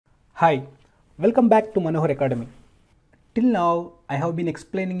Hi, welcome back to Manohar Academy. Till now, I have been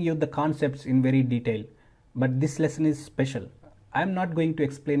explaining you the concepts in very detail, but this lesson is special. I am not going to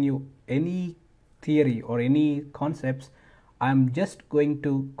explain you any theory or any concepts. I am just going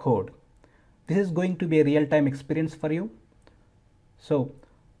to code. This is going to be a real-time experience for you. So,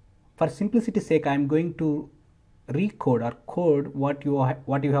 for simplicity's sake, I am going to recode or code what you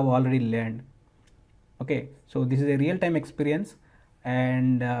have already learned. Okay, so this is a real-time experience,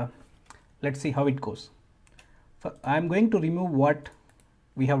 and let's see how it goes. I am going to remove what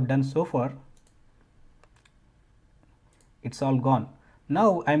we have done so far. It's all gone.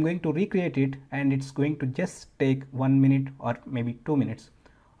 Now I am going to recreate it, and it's going to just take 1 minute or maybe 2 minutes.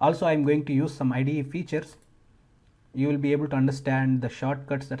 Also, I am going to use some IDE features. You will be able to understand the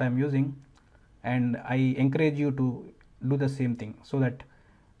shortcuts that I am using, and I encourage you to do the same thing so that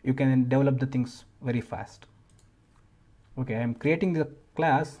you can develop the things very fast. Okay, I am creating the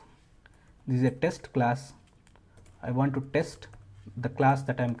class. This is a test class. I want to test the class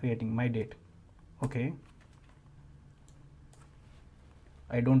that I am creating, my date. Okay,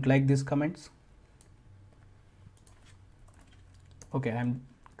 I don't like these comments. Okay, I am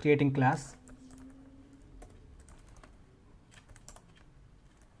creating class.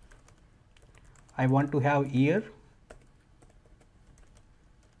 I want to have year,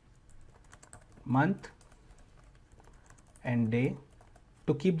 month and day.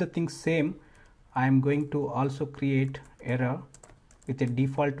 To keep the things same, I am going to also create error with a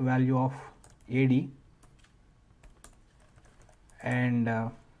default value of AD, and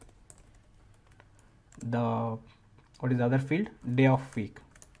what is the other field? Day of week.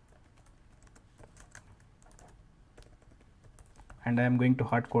 And I am going to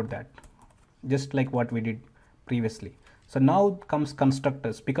hard code that just like what we did previously. So now comes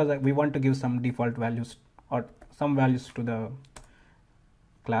constructors, because we want to give some default values or some values to the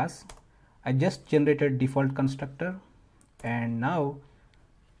class. I just generated default constructor, and now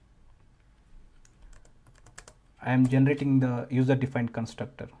I am generating the user defined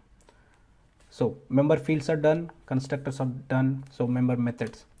constructor. So member fields are done, constructors are done, so member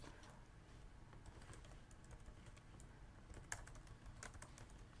methods.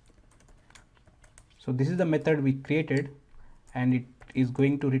 So this is the method we created, and it is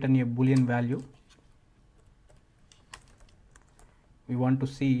going to return a boolean value. We want to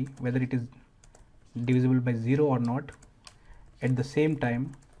see whether it is divisible by 0 or not. At the same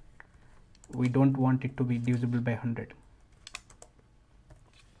time, we don't want it to be divisible by 100.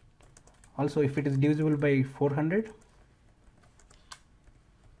 Also, if it is divisible by 400,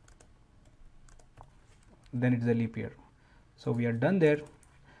 then it is a leap year. So we are done there.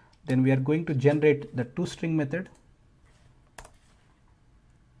 Then we are going to generate the toString method.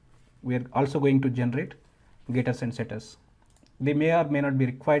 We are also going to generate getters and setters. They may or may not be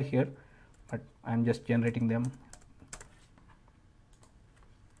required here, but I am just generating them.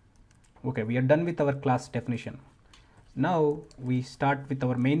 Okay, we are done with our class definition. Now we start with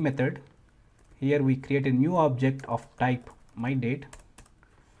our main method. Here we create a new object of type myDate,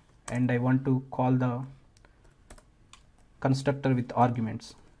 and I want to call the constructor with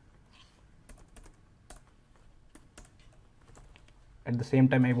arguments. At the same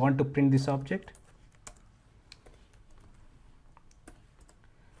time, I want to print this object.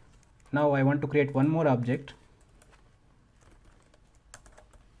 Now I want to create one more object.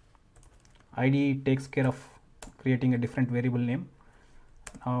 IDE takes care of creating a different variable name.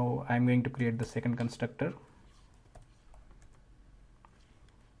 Now I am going to create the second constructor.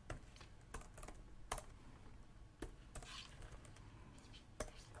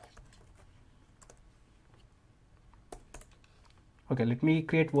 Okay, let me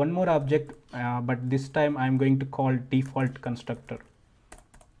create one more object, but this time I am going to call default constructor.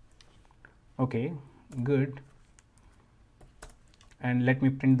 Okay, good. And let me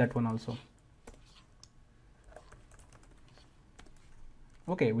print that one also.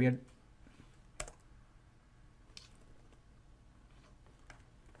 Okay, we are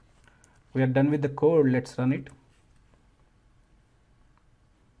done with the code. Let's run it.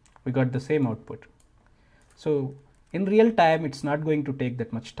 We got the same output. So in real time, it's not going to take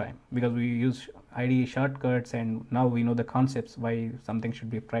that much time because we use IDE shortcuts, and now we know the concepts, why something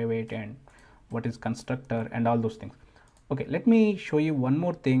should be private and what is constructor and all those things. Okay, let me show you one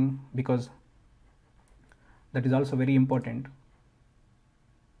more thing, because that is also very important.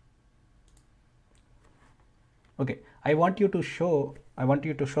 Okay, I want you to show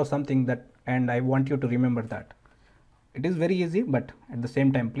something that, and I want you to remember that. It is very easy, but at the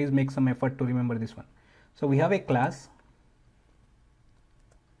same time, please make some effort to remember this one. So we have a class.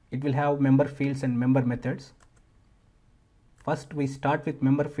 It will have member fields and member methods. First we start with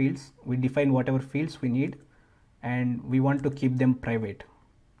member fields. We define whatever fields we need and we want to keep them private.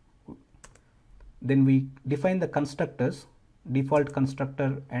 Then we define the constructors, default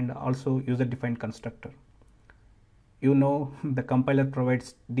constructor and also user defined constructor. You know the compiler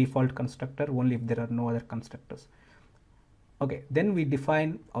provides default constructor only if there are no other constructors. Okay, then we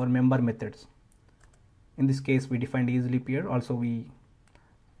define our member methods. In this case we defined isLeap here. Also we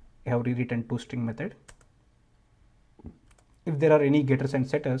have rewritten toString method. If there are any getters and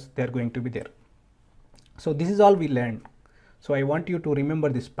setters, they are going to be there. So this is all we learned. So I want you to remember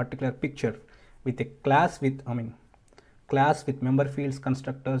this particular picture with a class with member fields,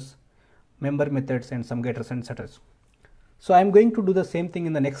 constructors, member methods and some getters and setters. So I am going to do the same thing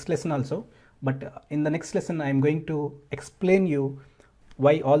in the next lesson also, but in the next lesson I am going to explain you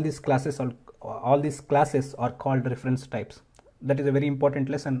why all these classes are called reference types. That is a very important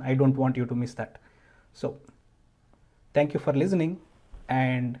lesson. I don't want you to miss that. So thank you for listening,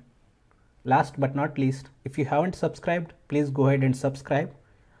 and last but not least, if you haven't subscribed, please go ahead and subscribe.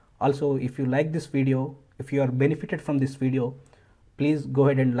 Also, if you like this video, if you are benefited from this video, please go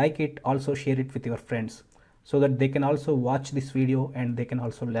ahead and like it. Also share it with your friends so that they can also watch this video and they can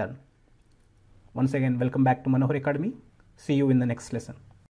also learn. Once again, welcome back to Manohar Academy. See you in the next lesson.